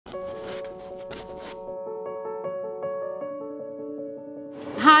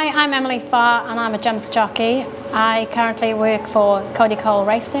I'm Emily Farr and I'm a jumps jockey. I currently work for Cody Cole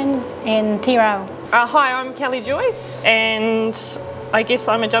Racing in Tiro. Hi, I'm Joyce and I guess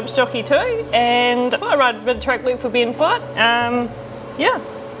I'm a jumps jockey too, and I ride a bit of track loop for Ben Foot. Yeah,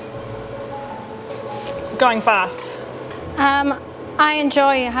 going fast. I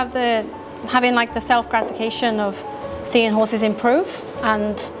enjoy having like the self-gratification of seeing horses improve,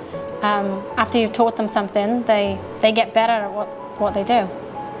 and after you've taught them something, they get better at what they do.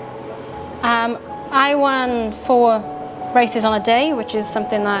 I won 4 races on a day, which is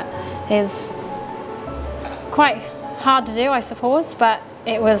something that is quite hard to do, I suppose, but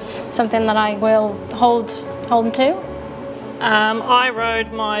it was something that I will hold to. I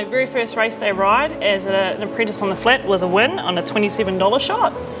rode my very first race day ride as an apprentice on the flat. It was a win on a $27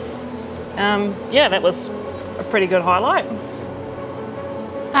 shot. Yeah, that was a pretty good highlight.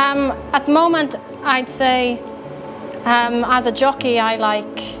 At the moment, I'd say as a jockey, I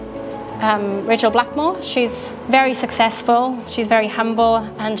like Rachel Blackmore. She's very successful, she's very humble,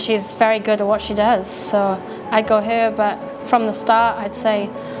 and she's very good at what she does. So I'd go her, but from the start, I'd say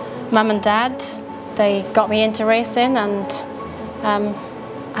Mum and Dad, they got me into racing, and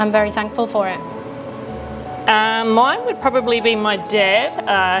I'm very thankful for it. Mine would probably be my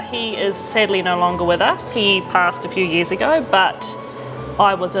dad. He is sadly no longer with us. He passed a few years ago, but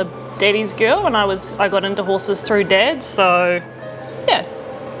I was a daddy's girl and I got into horses through Dad, so yeah.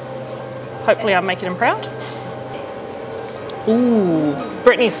 Hopefully I'm making him proud. Ooh,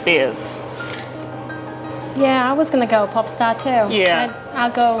 Britney Spears. Yeah, I was going to go pop star too. Yeah. I'll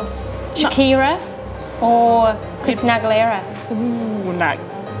go Shakira or Christina Aguilera. Ooh, no.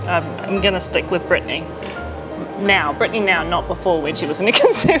 I'm going to stick with Britney. Now, Britney now, not before when she was in a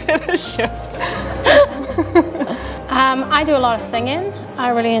conservatorship. I do a lot of singing. I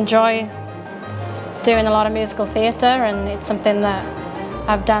really enjoy doing a lot of musical theatre, and it's something that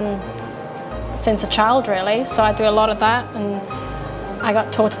I've done since a child really, so I do a lot of that, and I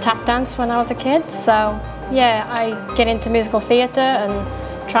got taught to tap dance when I was a kid, so yeah, I get into musical theatre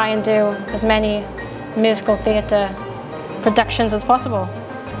and try and do as many musical theatre productions as possible.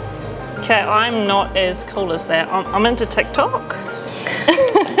 Okay, I'm not as cool as that. I'm into TikTok.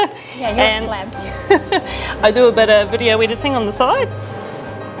 Yeah, you're a celeb. I do a bit of video editing on the side.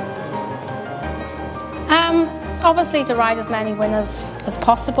 Obviously to ride as many winners as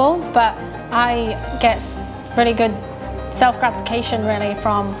possible, but I get really good self-gratification really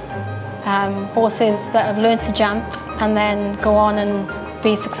from horses that have learned to jump and then go on and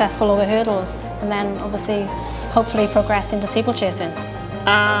be successful over hurdles, and then obviously hopefully progress into steeplechasing.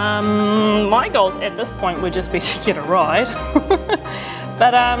 My goals at this point would just be to get a ride.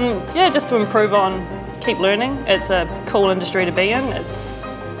 But yeah, just to improve on, keep learning. It's a cool industry to be in. It's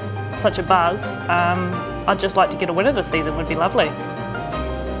such a buzz. I'd just like to get a winner this season, would be lovely.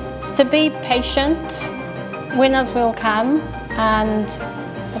 To be patient, winners will come, and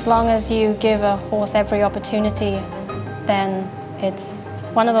as long as you give a horse every opportunity, then it's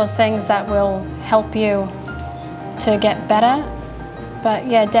one of those things that will help you to get better. But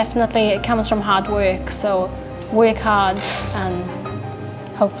yeah, definitely it comes from hard work, so work hard and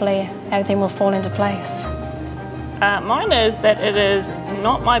hopefully everything will fall into place. Mine is that it is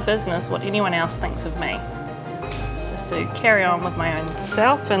not my business what anyone else thinks of me. Just to carry on with my own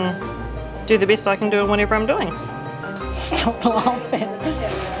self and do the best I can do in whatever I'm doing. Stop laughing.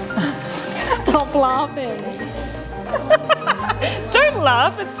 Stop laughing. Don't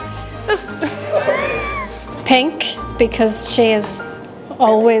laugh, it's Pink, because she is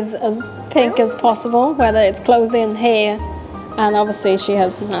always as pink as possible, whether it's clothing, hair, and obviously she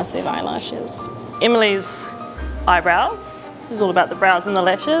has massive eyelashes. Emily's eyebrows. It was all about the brows and the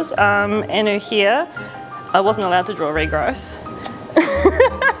lashes. And her hair, I wasn't allowed to draw regrowth.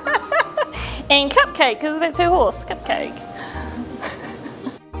 And Cupcake, because that's her horse, Cupcake.